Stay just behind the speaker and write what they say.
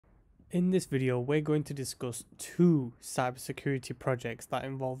In this video, we're going to discuss two cybersecurity projects that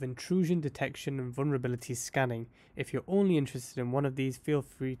involve intrusion detection and vulnerability scanning. If you're only interested in one of these, feel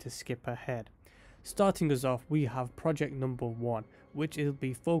free to skip ahead. Starting us off, we have project number 1, which will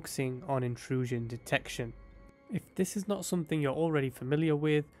be focusing on intrusion detection. If this is not something you're already familiar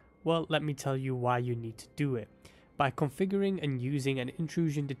with, well, let me tell you why you need to do it. By configuring and using an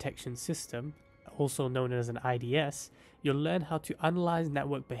intrusion detection system, also known as an IDS, you'll learn how to analyze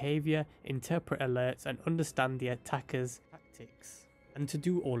network behavior, interpret alerts, and understand the attacker's tactics. And to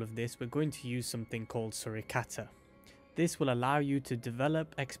do all of this, we're going to use something called Suricata. This will allow you to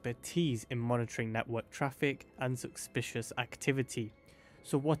develop expertise in monitoring network traffic and suspicious activity.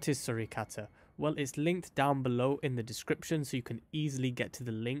 So what is Suricata? Well, it's linked down below in the description, so you can easily get to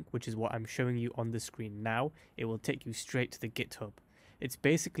the link, which is what I'm showing you on the screen now. It will take you straight to the GitHub. It's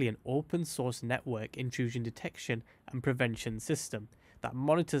basically an open source network intrusion detection and prevention system that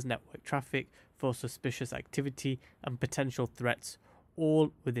monitors network traffic for suspicious activity and potential threats,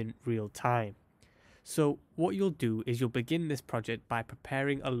 all within real time. So what you'll do is you'll begin this project by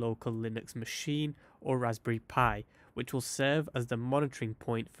preparing a local Linux machine or Raspberry Pi, which will serve as the monitoring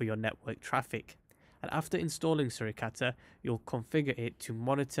point for your network traffic. And after installing Suricata, you'll configure it to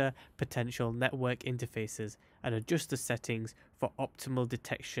monitor potential network interfaces and adjust the settings for optimal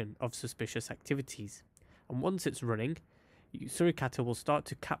detection of suspicious activities. And once it's running, Suricata will start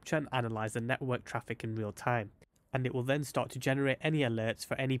to capture and analyze the network traffic in real time. And it will then start to generate any alerts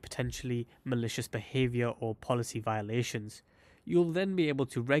for any potentially malicious behavior or policy violations. You'll then be able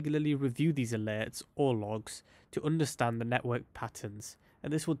to regularly review these alerts or logs to understand the network patterns,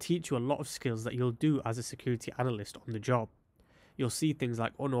 and this will teach you a lot of skills that you'll do as a security analyst on the job. You'll see things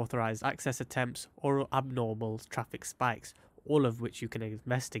like unauthorized access attempts or abnormal traffic spikes, all of which you can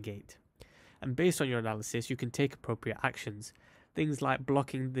investigate. And based on your analysis, you can take appropriate actions. Things like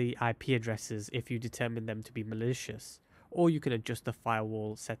blocking the IP addresses if you determine them to be malicious, or you can adjust the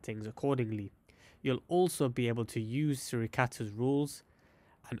firewall settings accordingly. You'll also be able to use Suricata's rules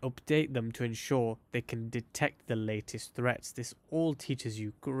and update them to ensure they can detect the latest threats. This all teaches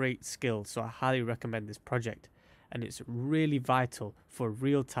you great skills, so I highly recommend this project, and it's really vital for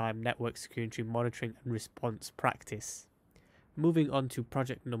real-time network security monitoring and response practice. Moving on to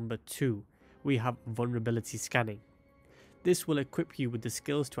project number 2, we have vulnerability scanning. This will equip you with the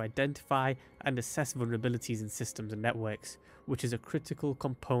skills to identify and assess vulnerabilities in systems and networks, which is a critical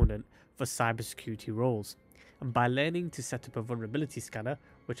component for cybersecurity roles. And by learning to set up a vulnerability scanner,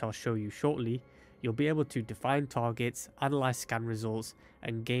 which I'll show you shortly, you'll be able to define targets, analyze scan results,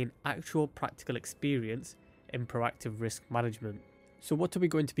 and gain actual practical experience in proactive risk management. So what are we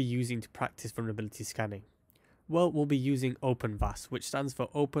going to be using to practice vulnerability scanning? Well, we'll be using OpenVAS, which stands for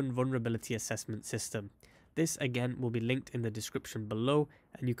Open Vulnerability Assessment System. This again will be linked in the description below,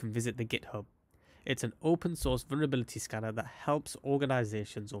 and you can visit the GitHub. It's an open source vulnerability scanner that helps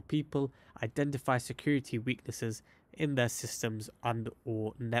organizations or people identify security weaknesses in their systems and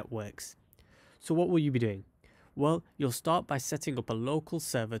or networks. So what will you be doing? Well, you'll start by setting up a local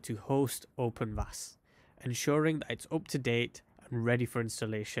server to host OpenVAS, ensuring that it's up to date and ready for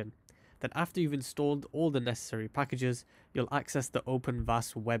installation. Then after you've installed all the necessary packages, you'll access the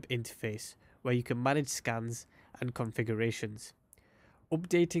OpenVAS web interface, where you can manage scans and configurations.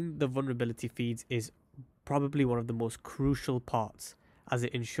 Updating the vulnerability feeds is probably one of the most crucial parts, as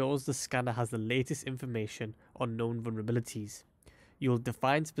it ensures the scanner has the latest information on known vulnerabilities. You'll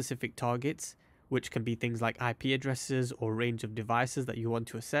define specific targets, which can be things like IP addresses or range of devices that you want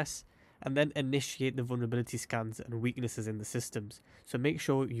to assess, and then initiate the vulnerability scans and weaknesses in the systems. So make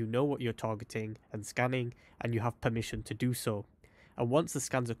sure you know what you're targeting and scanning, and you have permission to do so. And once the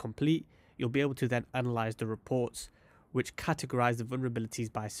scans are complete, you'll be able to then analyze the reports, which categorize the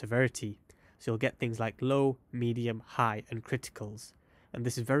vulnerabilities by severity. So you'll get things like low, medium, high, and criticals. And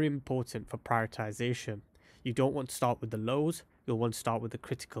this is very important for prioritization. You don't want to start with the lows, you'll want to start with the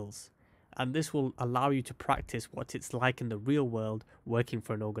criticals. And this will allow you to practice what it's like in the real world working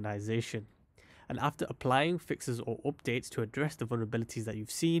for an organization. And after applying fixes or updates to address the vulnerabilities that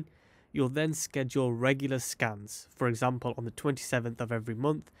you've seen, you'll then schedule regular scans, for example on the 27th of every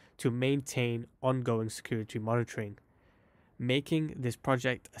month, to maintain ongoing security monitoring, making this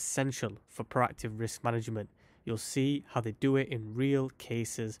project essential for proactive risk management. You'll see how they do it in real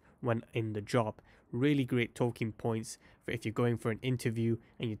cases when in the job. Really great talking points for if you're going for an interview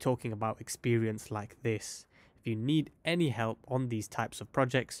and you're talking about experience like this. If you need any help on these types of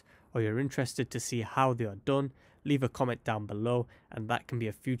projects, or you're interested to see how they are done, leave a comment down below, and that can be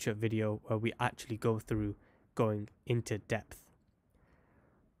a future video where we actually go through going into depth.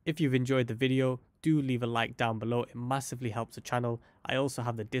 If you've enjoyed the video, do leave a like down below, it massively helps the channel. I also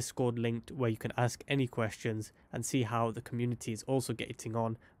have the Discord linked where you can ask any questions and see how the community is also getting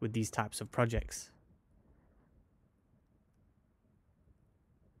on with these types of projects.